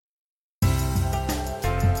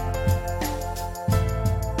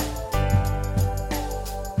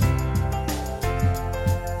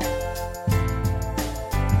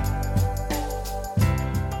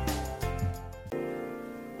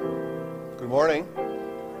morning.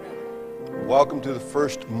 Welcome to the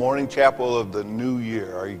first morning chapel of the new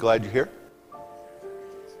year. Are you glad you're here?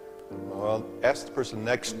 Well, ask the person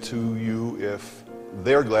next to you if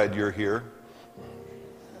they're glad you're here.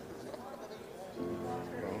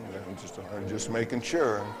 I'm just making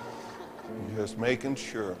sure. Just making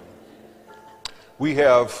sure. We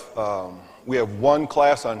have one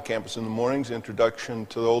class on campus in the mornings, Introduction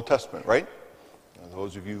to the Old Testament, right?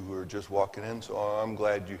 Those of you who are just walking in, so I'm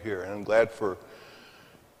glad you're here, and I'm glad for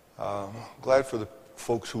the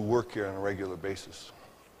folks who work here on a regular basis.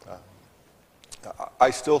 I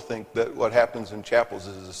still think that what happens in chapels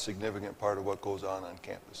is a significant part of what goes on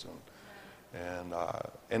campus, and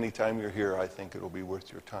anytime you're here, I think it'll be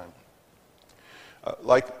worth your time.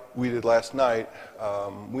 Like we did last night,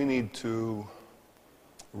 we need to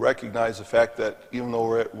recognize the fact that even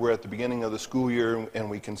though we're at the beginning of the school year and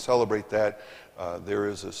we can celebrate that, there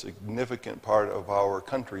is a significant part of our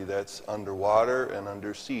country that's underwater and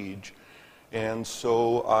under siege. And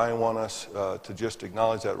so I want us to just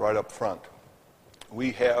acknowledge that right up front.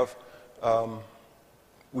 We have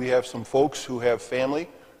some folks who have family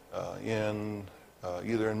in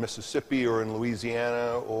either in Mississippi or in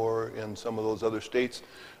Louisiana or in some of those other states.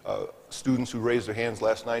 Students who raised their hands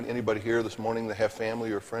last night. Anybody here this morning that have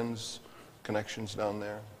family or friends, connections down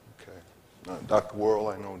there? Okay. Dr. Worrell,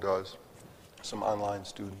 I know, does. Some online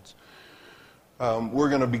students. We're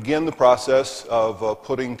going to begin the process of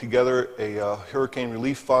putting together a hurricane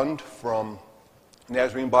relief fund from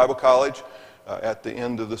Nazarene Bible College at the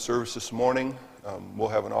end of the service this morning. We'll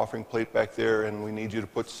have an offering plate back there, and we need you to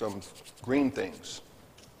put some green things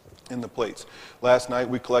in the plates. Last night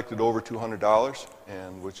we collected over $200,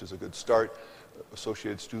 and which is a good start.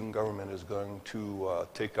 Associated Student Government is going to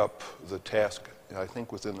take up the task, I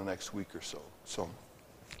think, within the next week or so. So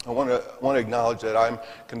I want to acknowledge that I'm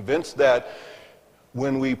convinced that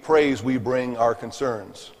when we praise, we bring our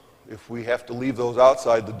concerns. If we have to leave those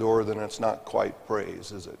outside the door, then it's not quite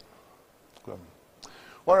praise, is it? Good.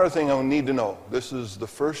 One other thing I need to know. This is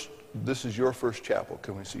your first chapel.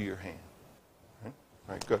 Can we see your hand?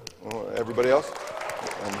 All right, good. Everybody else?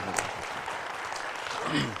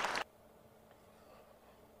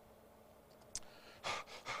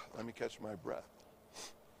 Let me catch my breath.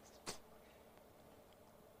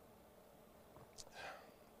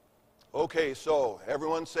 Okay, so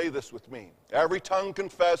everyone say this with me. Every tongue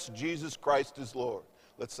confess Jesus Christ is Lord.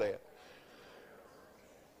 Let's say it.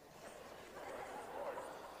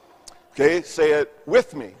 Okay, say it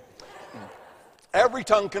with me. Every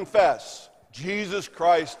tongue confess Jesus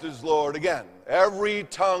Christ is Lord. Again, every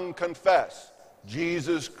tongue confess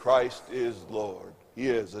Jesus Christ is Lord. He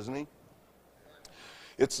is, isn't he?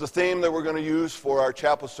 It's the theme that we're going to use for our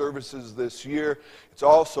chapel services this year. It's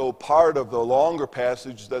also part of the longer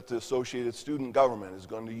passage that the Associated Student Government is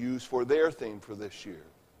going to use for their theme for this year.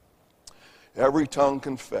 Every tongue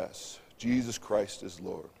confess Jesus Christ is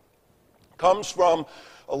Lord. Comes from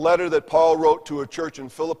a letter that Paul wrote to a church in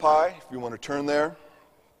Philippi, if you want to turn there.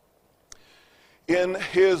 In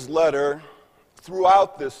his letter,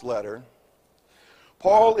 throughout this letter,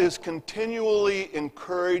 Paul is continually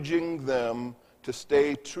encouraging them to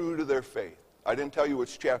stay true to their faith. I didn't tell you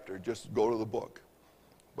which chapter, just go to the book.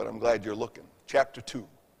 But I'm glad you're looking. Chapter 2.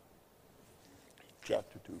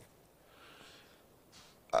 Chapter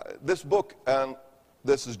 2. This book, and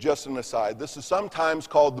this is just an aside, this is sometimes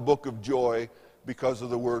called the book of joy because of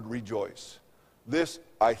the word rejoice. This,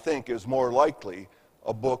 I think, is more likely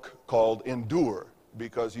a book called endure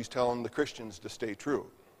because he's telling the Christians to stay true.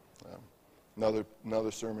 Another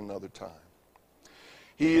sermon, another time.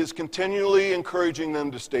 He is continually encouraging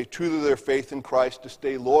them to stay true to their faith in Christ, to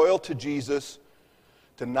stay loyal to Jesus,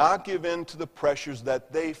 to not give in to the pressures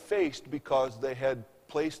that they faced because they had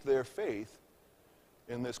placed their faith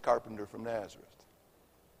in this carpenter from Nazareth.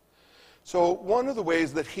 So one of the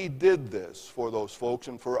ways that he did this for those folks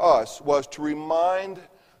and for us was to remind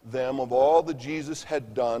them of all that Jesus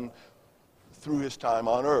had done through his time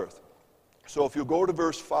on earth. So if you go to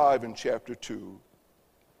verse 5 in chapter 2,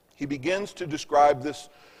 he begins to describe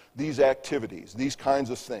these activities, these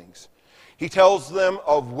kinds of things. He tells them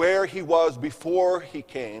of where he was before he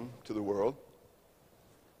came to the world.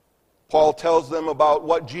 Paul tells them about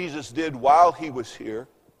what Jesus did while he was here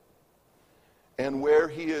and where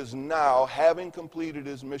he is now, having completed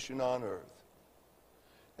his mission on earth.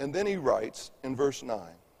 And then he writes in verse 9,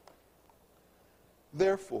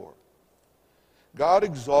 "Therefore, God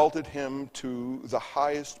exalted him to the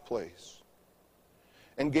highest place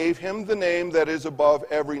and gave him the name that is above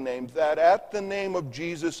every name, that at the name of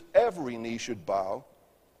Jesus every knee should bow,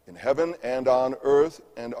 in heaven and on earth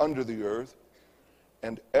and under the earth,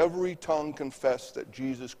 and every tongue confess that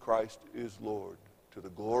Jesus Christ is Lord, to the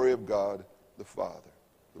glory of God the Father.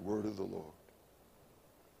 The word of the Lord.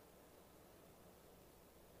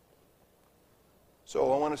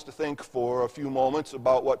 So I want us to think for a few moments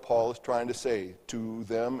about what Paul is trying to say to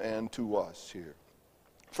them and to us here.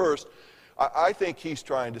 First, I think he's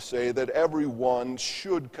trying to say that everyone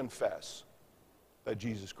should confess that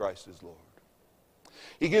Jesus Christ is Lord.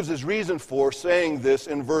 He gives his reason for saying this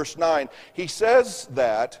in verse 9. He says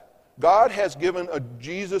that God has given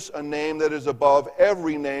Jesus a name that is above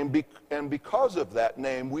every name, and because of that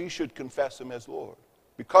name, we should confess him as Lord,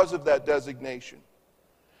 because of that designation.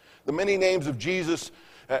 The many names of Jesus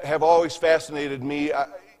have always fascinated me.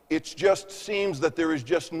 It just seems that there is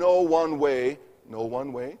just no one way.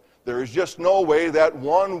 There is just no way that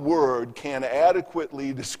one word can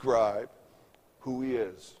adequately describe who he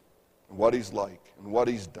is, and what he's like, and what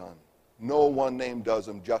he's done. No one name does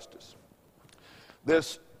him justice.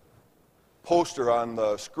 This poster on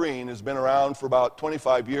the screen has been around for about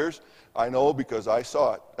 25 years. I know because I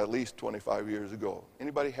saw it at least 25 years ago.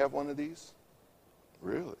 Anybody have one of these?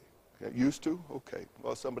 Really? Used to? Okay.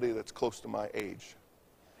 Well, somebody that's close to my age.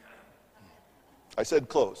 I said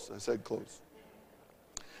close.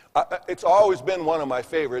 It's always been one of my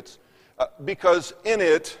favorites because in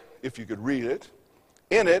it, if you could read it,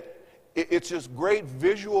 it's this great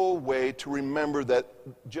visual way to remember that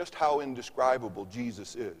just how indescribable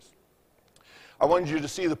Jesus is. I wanted you to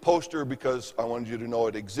see the poster because I wanted you to know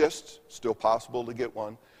it exists. Still possible to get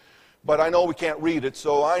one. But I know we can't read it,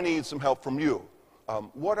 so I need some help from you.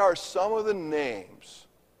 What are some of the names,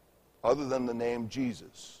 other than the name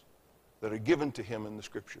Jesus, that are given to him in the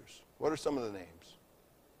Scriptures? What are some of the names?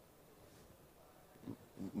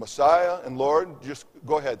 Messiah and Lord, just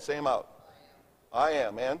go ahead, say them out. I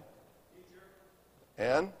am, and?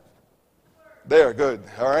 And? There, good.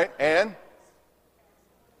 All right, and?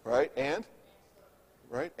 Right, and?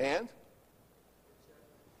 Right, and?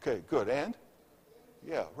 Okay, good, and?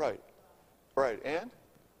 Yeah, right. Right, and?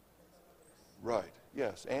 Right,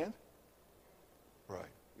 yes, and? Right,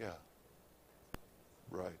 yeah.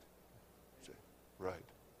 Right. Right.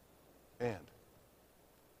 And?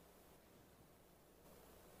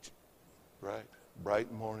 Right.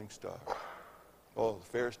 Bright morning star. Oh, the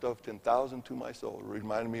fairest of 10,000 to my soul.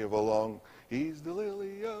 Reminded me of a long, he's the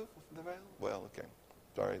lily of the valley. Well, okay.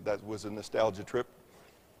 Sorry, that was a nostalgia trip.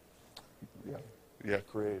 Yeah,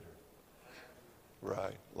 Creator.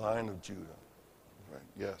 Right. Lion of Judah. Right,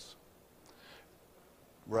 yes.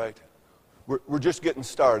 Right. We're just getting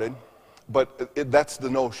started, but that's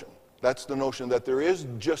the notion. That's the notion that there is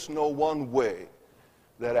just no one way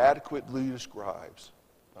that adequately describes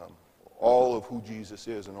all of who Jesus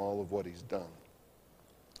is and all of what he's done.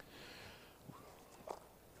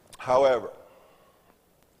 However,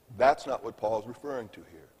 that's not what Paul's referring to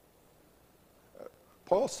here.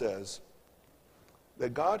 Paul says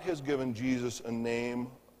that God has given Jesus a name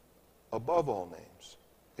above all names,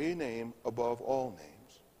 a name above all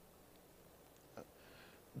names.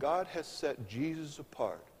 God has set Jesus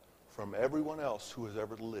apart from everyone else who has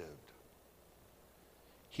ever lived.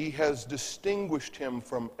 He has distinguished him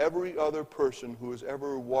from every other person who has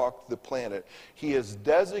ever walked the planet. He has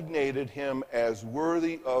designated him as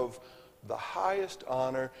worthy of the highest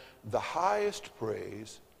honor, the highest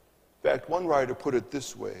praise. In fact, one writer put it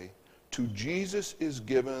this way: to Jesus is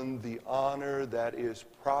given the honor that is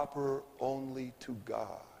proper only to God.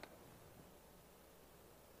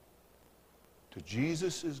 To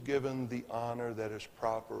Jesus is given the honor that is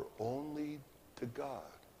proper only to God.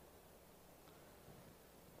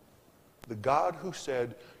 The God who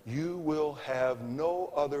said, "You will have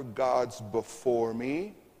no other gods before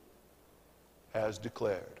me," has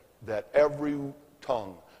declared that every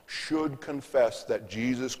tongue should confess that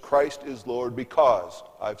Jesus Christ is Lord because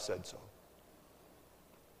I've said so.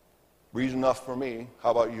 Reason enough for me.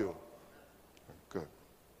 How about you? Good.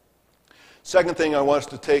 Second thing I want us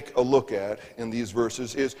to take a look at in these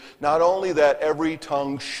verses is not only that every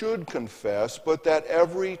tongue should confess, but that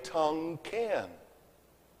every tongue can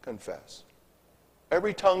confess.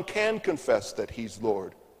 Every tongue can confess that he's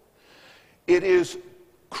Lord. It is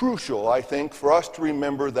crucial, I think, for us to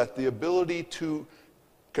remember that the ability to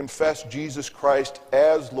confess Jesus Christ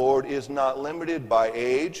as Lord is not limited by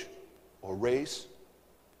age or race.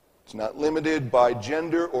 It's not limited by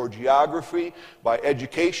gender or geography, by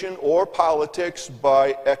education or politics,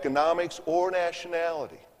 by economics or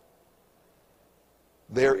nationality.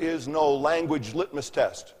 There is no language litmus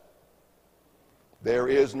test. There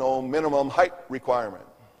is no minimum height requirement.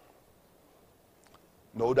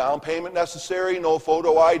 No down payment necessary, no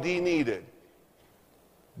photo ID needed.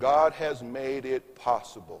 God has made it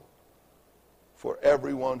possible for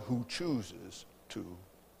everyone who chooses to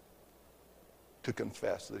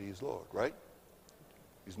confess that he's Lord, right?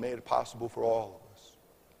 He's made it possible for all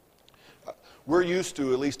of us. We're used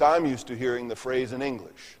to, at least I'm used to, hearing the phrase in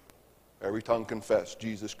English. Every tongue confess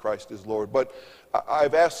Jesus Christ is Lord. But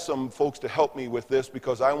I've asked some folks to help me with this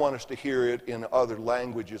because I want us to hear it in other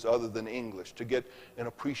languages other than English, to get an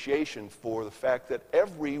appreciation for the fact that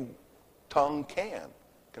every tongue can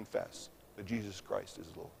confess that Jesus Christ is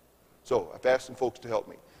Lord. So I've asked some folks to help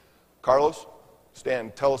me. Carlos,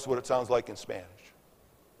 stand. Tell us what it sounds like in Spanish.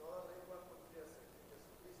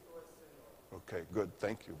 Okay, good.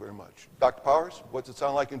 Thank you very much. Dr. Powers, what's it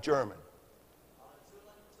sound like in German?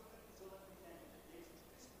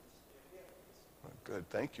 Good,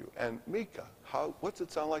 thank you. And Mika, what's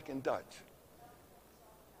it sound like in Dutch?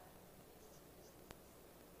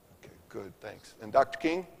 Okay, good, thanks. And Dr.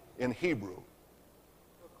 King, in Hebrew?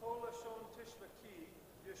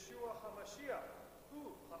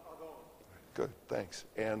 Good, thanks.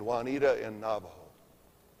 And Juanita in Navajo?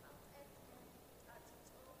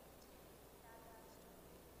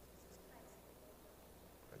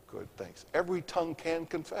 Good, thanks. Every tongue can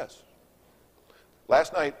confess.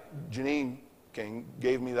 Last night, Janine King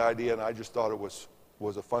gave me the idea, and I just thought it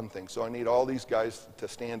was a fun thing. So I need all these guys to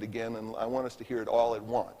stand again, and I want us to hear it all at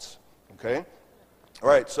once. Okay? All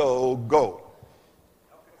right, so go.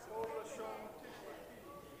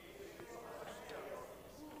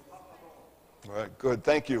 All right, good,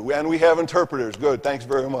 thank you. And we have interpreters. Good, thanks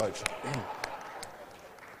very much.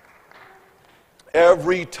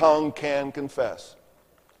 Every tongue can confess.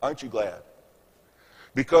 Aren't you glad?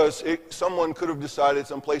 Because someone could have decided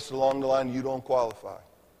someplace along the line you don't qualify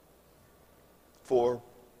for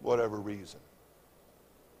whatever reason.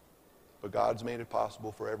 But God's made it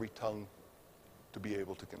possible for every tongue to be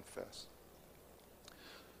able to confess.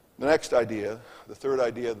 The next idea, the third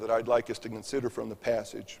idea that I'd like us to consider from the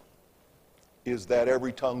passage, is that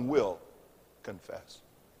every tongue will confess.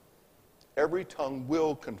 Every tongue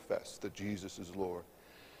will confess that Jesus is Lord.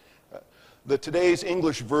 Today's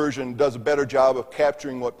English version does a better job of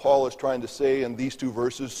capturing what Paul is trying to say in these two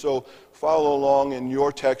verses. So follow along in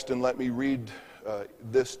your text and let me read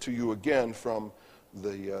this to you again from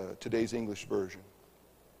today's English version.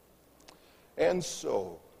 And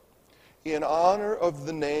so, in honor of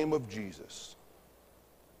the name of Jesus,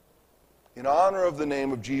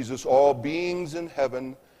 all beings in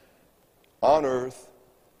heaven, on earth,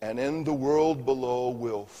 and in the world below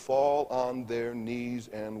will fall on their knees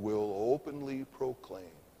and will openly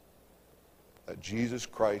proclaim that Jesus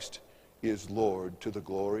Christ is Lord to the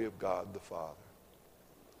glory of God the Father.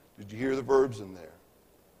 Did you hear the verbs in there?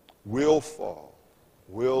 Will fall,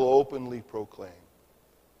 will openly proclaim.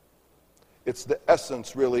 It's the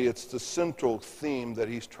essence, really. It's the central theme that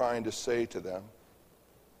he's trying to say to them.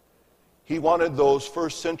 He wanted those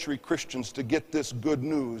first century Christians to get this good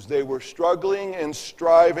news. They were struggling and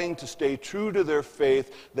striving to stay true to their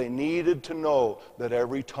faith. They needed to know that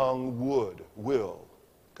every tongue will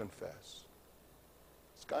confess.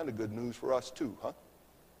 It's kind of good news for us too, huh?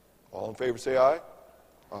 All in favor say aye?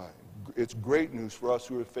 Aye. It's great news for us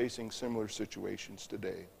who are facing similar situations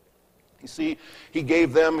today. You see, he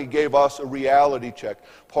gave us a reality check.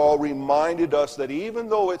 Paul reminded us that even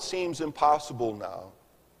though it seems impossible now,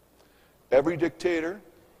 every dictator,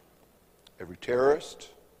 every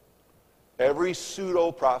terrorist, every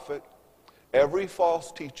pseudo-prophet, every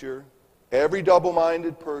false teacher, every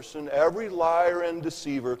double-minded person, every liar and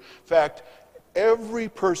deceiver, in fact, every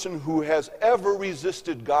person who has ever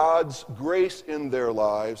resisted God's grace in their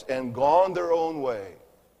lives and gone their own way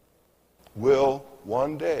will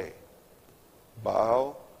one day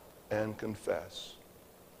bow and confess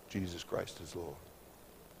Jesus Christ is Lord.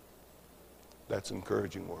 That's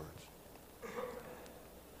encouraging words.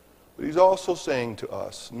 But he's also saying to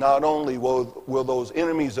us, not only will those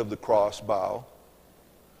enemies of the cross bow,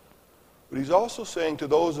 but he's also saying to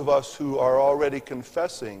those of us who are already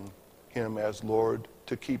confessing him as Lord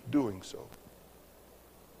to keep doing so.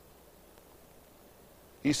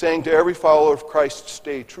 He's saying to every follower of Christ,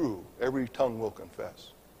 stay true. Every tongue will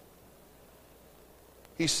confess.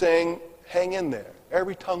 He's saying, hang in there.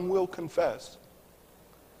 Every tongue will confess.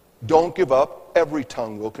 Don't give up. Every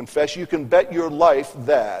tongue will confess. You can bet your life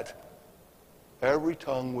that every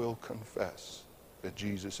tongue will confess that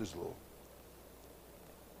Jesus is Lord.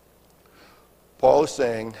 Paul is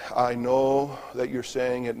saying, I know that you're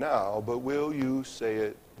saying it now, but will you say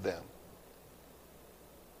it then?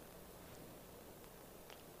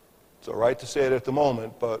 It's all right to say it at the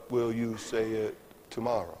moment, but will you say it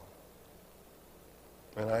tomorrow?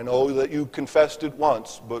 And I know that you confessed it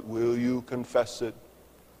once, but will you confess it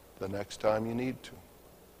the next time you need to?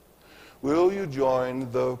 Will you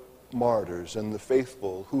join the martyrs and the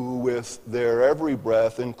faithful who with their every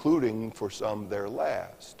breath, including for some their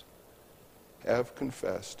last, have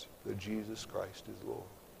confessed that Jesus Christ is Lord?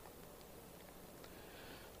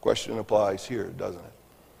 Question applies here, doesn't it?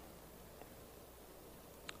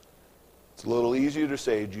 It's a little easier to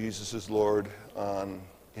say Jesus is Lord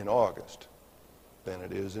in August than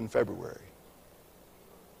it is in February.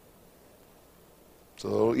 It's a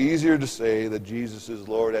little easier to say that Jesus is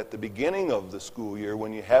Lord at the beginning of the school year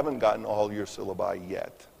when you haven't gotten all your syllabi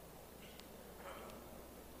yet.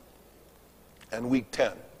 And week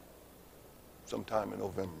 10, sometime in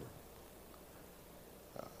November.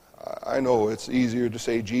 I know it's easier to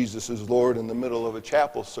say Jesus is Lord in the middle of a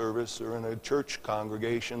chapel service or in a church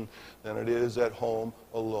congregation than it is at home,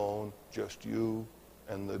 alone, just you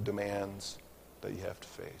and the demands that you have to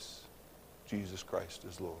face. Jesus Christ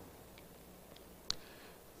is Lord.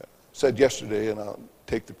 I said yesterday, and I'll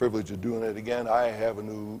take the privilege of doing it again, I have a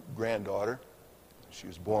new granddaughter. She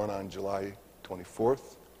was born on July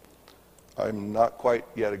 24th. I'm not quite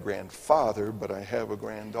yet a grandfather, but I have a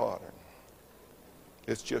granddaughter.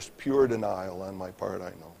 It's just pure denial on my part, I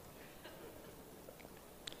know.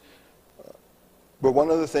 But one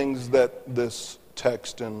of the things that this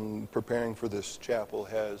text and preparing for this chapel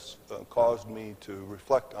has caused me to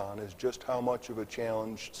reflect on is just how much of a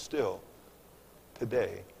challenge still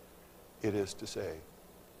today it is to say,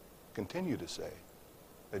 continue to say,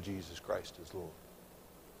 that Jesus Christ is Lord.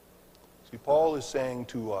 See, Paul is saying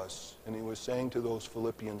to us, and he was saying to those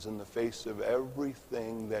Philippians, in the face of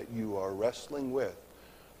everything that you are wrestling with,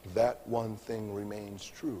 that one thing remains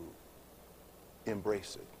true.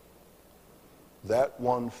 Embrace it. That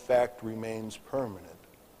one fact remains permanent.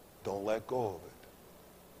 Don't let go of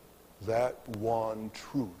it. That one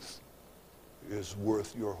truth is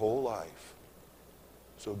worth your whole life.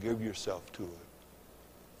 So give yourself to it.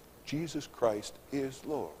 Jesus Christ is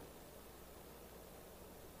Lord.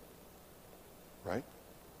 Right?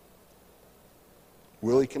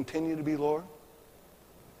 Will he continue to be Lord?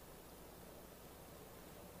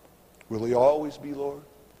 Will he always be Lord?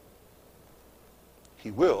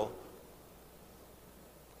 He will.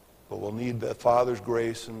 But we'll need the Father's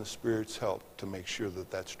grace and the Spirit's help to make sure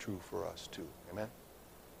that that's true for us too. Amen?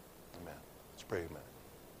 Amen. Let's pray a minute.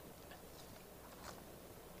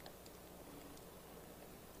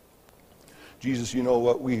 Jesus, you know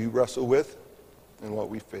what we wrestle with and what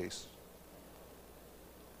we face.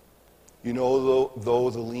 You know, though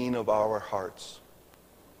the lean of our hearts,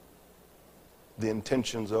 the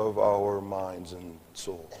intentions of our minds and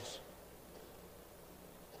souls.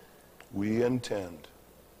 We intend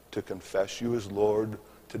to confess you as Lord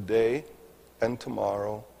today and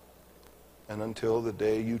tomorrow and until the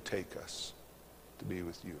day you take us to be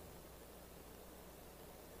with you.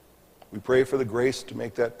 We pray for the grace to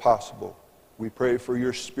make that possible. We pray for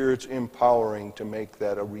your Spirit's empowering to make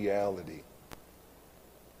that a reality.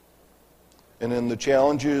 And in the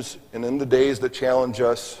challenges and in the days that challenge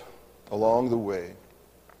us along the way,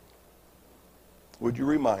 would you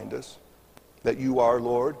remind us that you are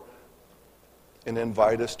Lord and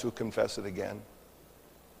invite us to confess it again?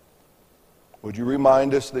 Would you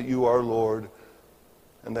remind us that you are Lord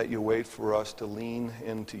and that you wait for us to lean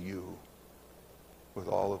into you with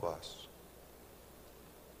all of us?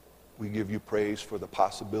 We give you praise for the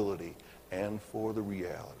possibility and for the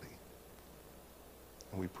reality.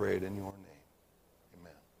 And we pray it in your name.